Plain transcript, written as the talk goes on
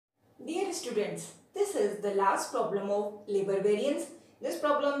Dear students, this is the last problem of labor variance. This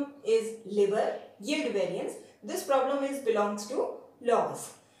problem is labor yield variance. This problem belongs to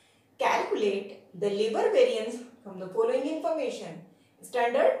laws. Calculate the labor variance from the following information.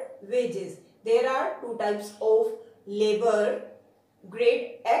 Standard wages. There are two types of labor,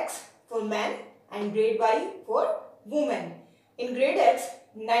 grade X for men and grade Y for women. In grade X,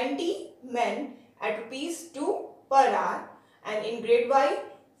 90 men at rupees 2 per hour, and in grade Y,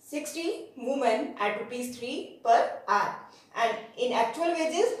 60 women at rupees 3 per hour. And in actual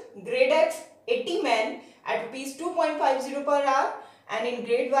wages, grade X, 80 men at rupees 2.50 per hour, and in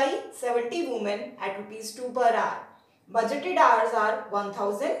grade Y, 70 women at rupees 2 per hour. Budgeted hours are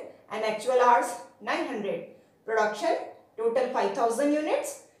 1000 and actual hours 900. Production, total 5000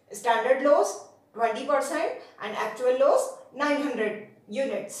 units. Standard loss 20% and actual loss 900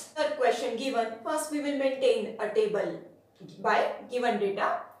 units. The question given, first we will maintain a table by given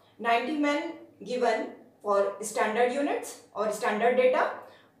data. 90 men given for standard units or standard data,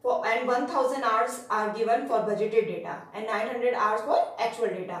 and 1000 hours are given for budgeted data and 900 hours for actual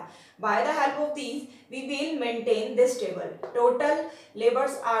data. By the help of these, we will maintain this table. Total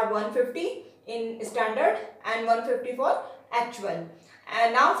labors are 150 in standard and 150 for actual.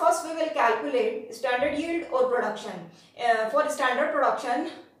 And now first we will calculate standard yield or production. For standard production,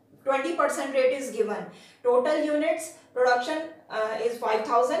 20% rate is given. Total units production is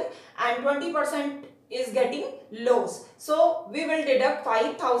 5000 and 20% is getting loss. So we will deduct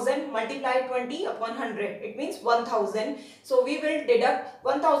 5000 multiply 20 upon 100. It means 1000. So we will deduct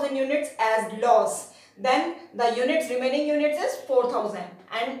 1000 units as loss. Then the remaining units is 4000.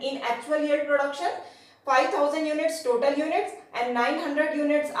 And in actual yield production, 5000 units total units and 900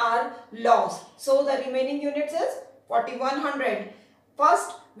 units are loss. So the remaining units is 4100.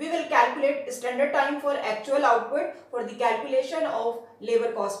 First, we will calculate standard time for actual output for the calculation of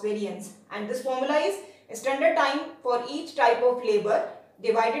labor cost variance. And this formula is standard time for each type of labor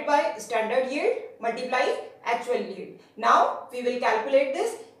divided by standard yield multiply actual yield. Now, we will calculate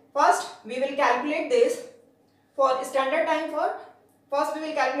this. First, we will calculate this for standard time for, first we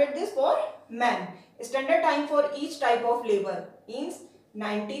will calculate this for men. Standard time for each type of labor means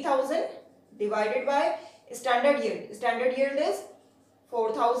 90,000 divided by standard yield. Standard yield is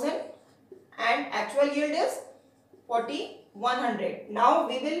 4000 and actual yield is 4100. Now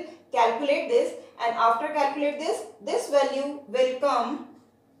we will calculate this, and after calculate this value will come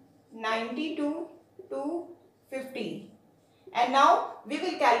 92 to 50. And now we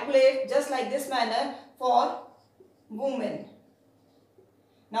will calculate just like this manner for women.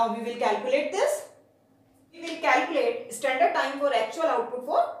 Now we will calculate this. We will calculate standard time for actual output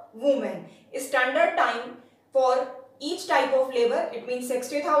for women. Standard time for each type of labor, it means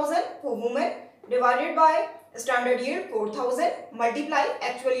 60,000 for women divided by standard yield 4000 multiply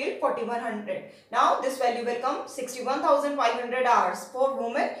actual yield 4100. Now this value will come 61,500 hours for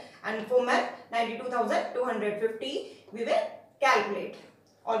women, and for men 92,250. We will calculate.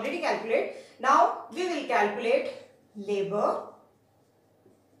 Already calculate. Now we will calculate labor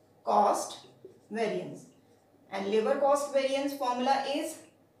cost variance. And labor cost variance formula is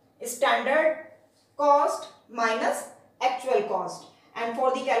standard cost minus actual cost. And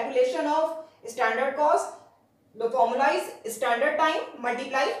for the calculation of standard cost, the formula is standard time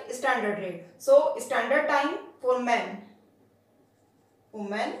multiply standard rate. So standard time for men,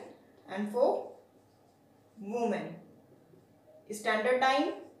 and for women. Standard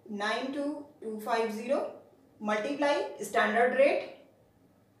time 92250 multiply standard rate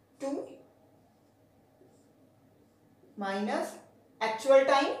 2 minus actual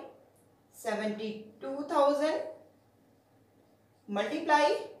time 72,000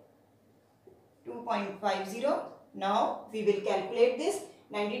 multiply 2.50. Now we will calculate this.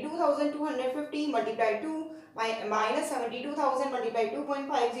 92,250 multiply 2 minus 72,000 multiply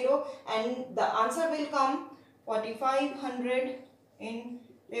 2.50, and the answer will come 4,500 in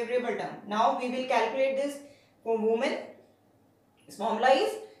favorable term. Now we will calculate this for women. This formula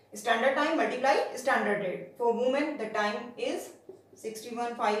is standard time multiply standard rate. For women, the time is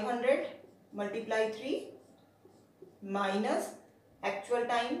 61,500 multiply 3 minus actual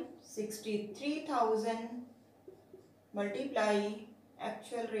time 63,000 multiply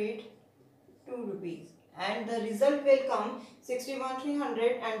actual rate 2 rupees, and the result will come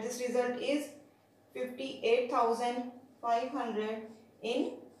 61,300, and this result is 58,500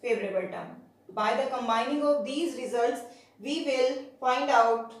 in favorable term. By the combining of these results, we will find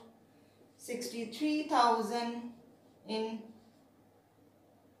out 63,000 in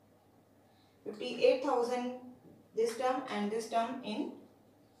 58,000 this term and this term in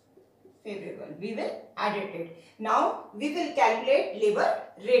favorable. We will edit it. Now we will calculate labor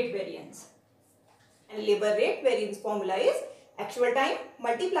rate variance. And labor rate variance formula is actual time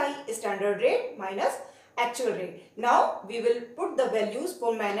multiply standard rate minus actual rate. Now we will put the values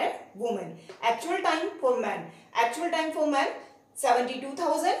for man and woman. Actual time for man. Actual time for man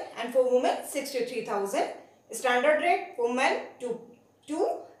 72,000 and for women 63,000. Standard rate for men 2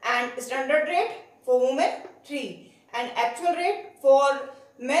 and standard rate for women 3 and actual rate for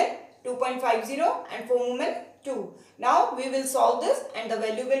men 2.50 and for women 2. Now we will solve this and the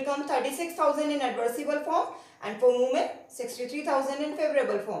value will come 36,000 in adversible form and for women 63,000 in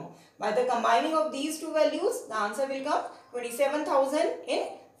favorable form. By the combining of these two values, the answer will come 27,000 in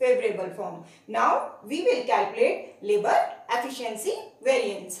favorable form. Now we will calculate labor efficiency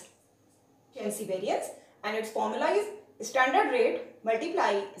variance. Efficiency variance and its formula is standard rate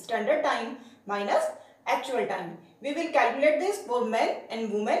multiply standard time minus actual time. We will calculate this for men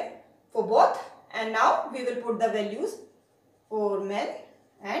and women for both, and now we will put the values for men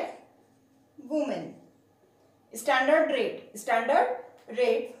and women. Standard rate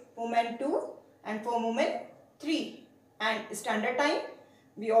for men 2 and for women 3 and standard time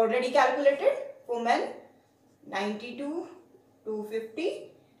we already calculated for men 92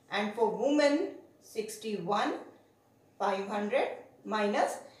 250 and for women 61 500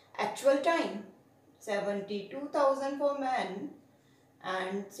 minus actual time 72,000 for men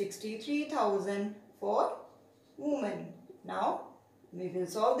and 63,000 for women. Now we will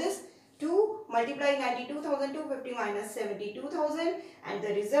solve this. 2 multiply 92,250 minus 72,000 and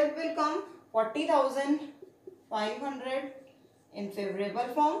the result will come 40,500 in favorable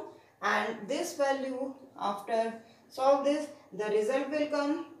form, and this value after solve this the result will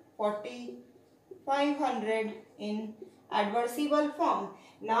come 40,500 in adversible form.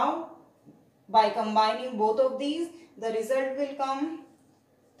 Now by combining both of these the result will come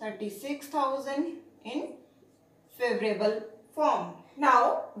 36,000 in favorable form.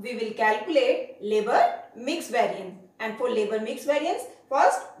 Now we will calculate labor mix variance, and for labor mix variance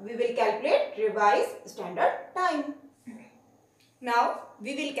first we will calculate revised standard time. Now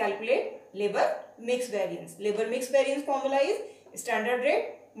we will calculate labor mix variance. Labor mix variance formula is standard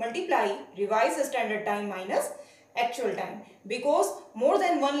rate multiply revised standard time minus actual time. Because more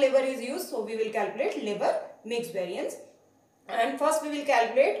than one labor is used, so we will calculate labor mix variance. And first we will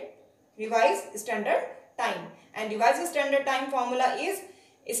calculate revised standard time, and revised standard time formula is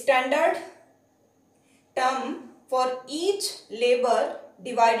standard term for each labor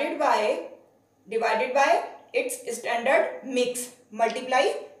divided by its standard mix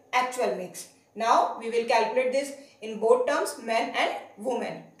multiply actual mix. Now we will calculate this in both terms, men and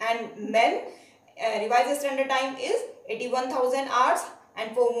women. And men revised standard time is 81,000 hours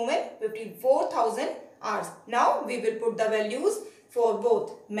and for women 54,000 hours. Now we will put the values for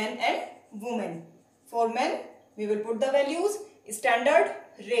both men and women. For men we will put the values standard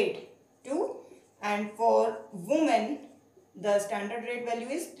rate 2 and for women the standard rate value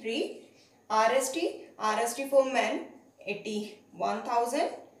is 3. RST for men 81,000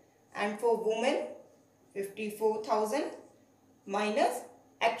 and for women 54,000 minus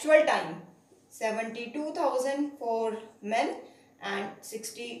actual time 72,000 for men and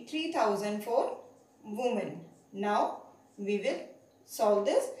 63,000 for women. Now we will solve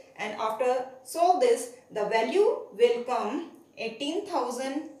this, and after solve this the value will come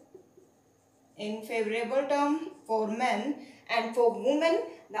 18,000 in favorable term for men, and for women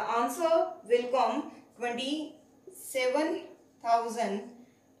the answer will come 27,000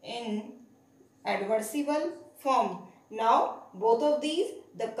 in adversible form. Now both of these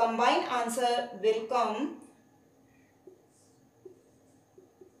the combined answer will come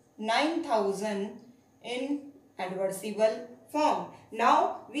 9,000 in adversible form.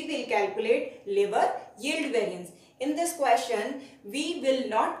 Now we will calculate labor yield variance. In this question we will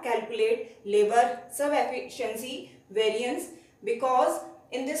not calculate labor sub-efficiency variance because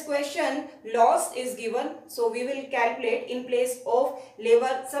in this question loss is given, so we will calculate in place of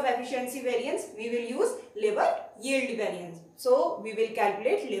labor sub-efficiency variance we will use labor yield variance. So we will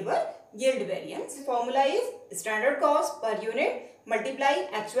calculate labor yield variance. Formula is standard cost per unit multiply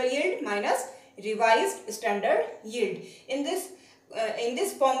actual yield minus revised standard yield. In this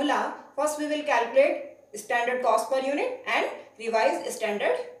formula first we will calculate standard cost per unit and revised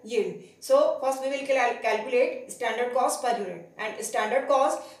standard yield. So first we will calculate standard cost per unit, and standard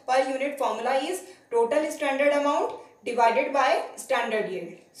cost per unit formula is total standard amount divided by standard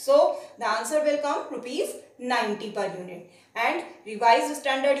yield. So the answer will come rupees 90 per unit, and revised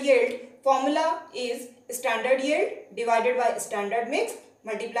standard yield formula is standard yield divided by standard mix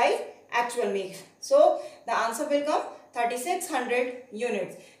multiply actual mix. So the answer will come 3600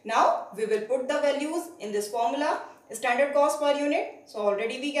 units. Now we will put the values in this formula. Standard cost per unit. So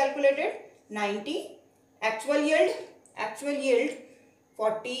already we calculated 90. Actual yield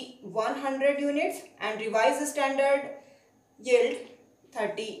 4100 units and revised standard yield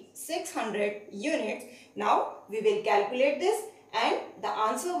 3600 units. Now we will calculate this and the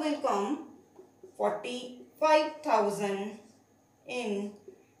answer will come 45,000 in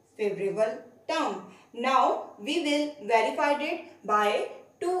favorable term. Now we will verify it by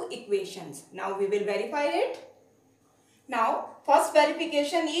two equations. Now we will verify it. Now first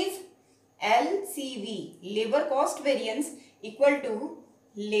verification is LCV, labor cost variance, equal to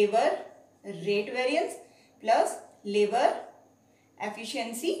labor rate variance plus labor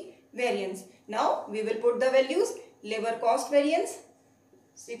efficiency variance. Now we will put the values. Labor cost variance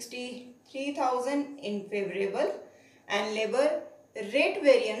 63,000 in favorable and labor rate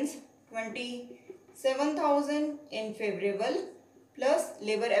variance 27,000 in favorable plus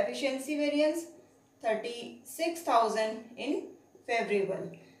labor efficiency variance 36,000 in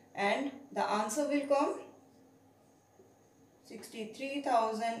favorable, and the answer will come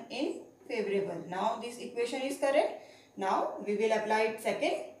 63,000 in favorable. Now this equation is correct. Now we will apply it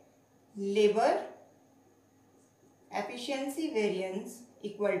second. Labor efficiency variance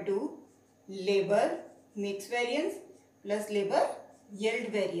equal to labor mix variance plus labor yield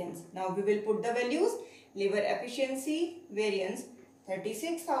variance. Now we will put the values. Labor efficiency variance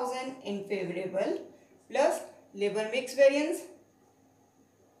 36,000 in favorable plus labor mix variance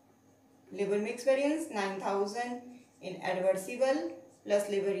 9,000 in adversible plus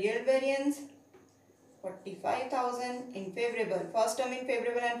labor yield variance 45,000 in favorable. First term in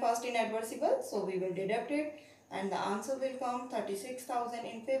favorable and first in adversible, so we will deduct it and the answer will come 36,000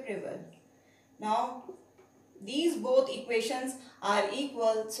 in favorable. Now these both equations are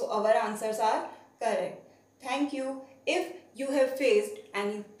equal, so our answers are correct. Thank you. If you have faced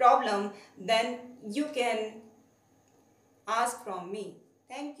any problem, then you can ask from me.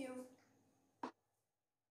 Thank you.